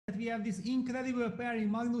we have this incredible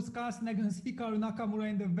pairing, Magnus Carlsen against Hikaru Nakamura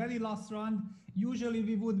in the very last round. Usually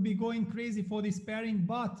we would be going crazy for this pairing,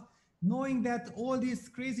 but knowing that all this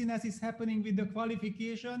craziness is happening with the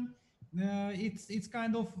qualification, it's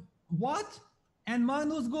kind of what? And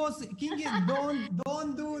Magnus goes, King,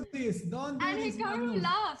 don't do this, don't do this. And Hikaru Magnus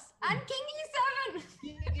laughs. And King E7.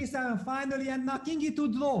 King E7 finally, and now King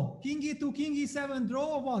E2 draw. King E2, King E7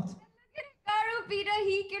 draw or what? Look at Hikaru, Peter.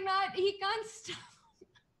 He can't stop.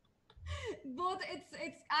 Both,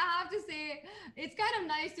 I have to say, it's kind of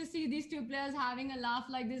nice to see these two players having a laugh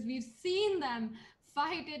like this. We've seen them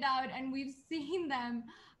fight it out, and we've seen them.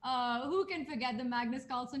 Who can forget the Magnus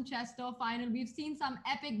Carlsen chess tour final? We've seen some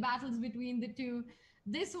epic battles between the two.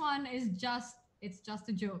 This one is it's just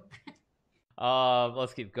a joke.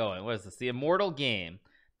 Let's keep going. What is this? The Immortal Game.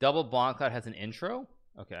 Double Bongcloud has an intro?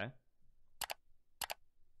 Okay.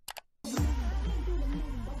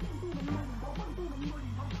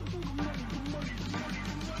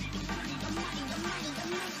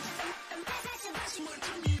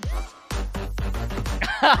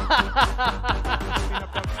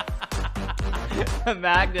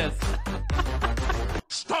 Magnus.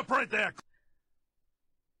 Stop right there.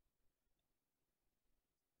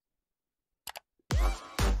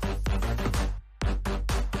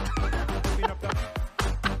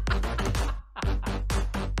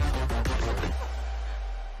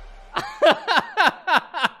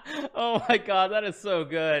 Oh my god, that is so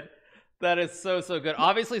good. That is so good.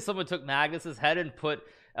 Obviously someone took Magnus's head and put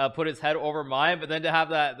his head over mine, but then to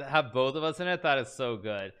have both of us in it, that is so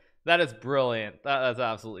good. That is brilliant. That's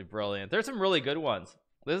absolutely brilliant. There's some really good ones.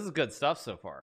 This is good stuff so far.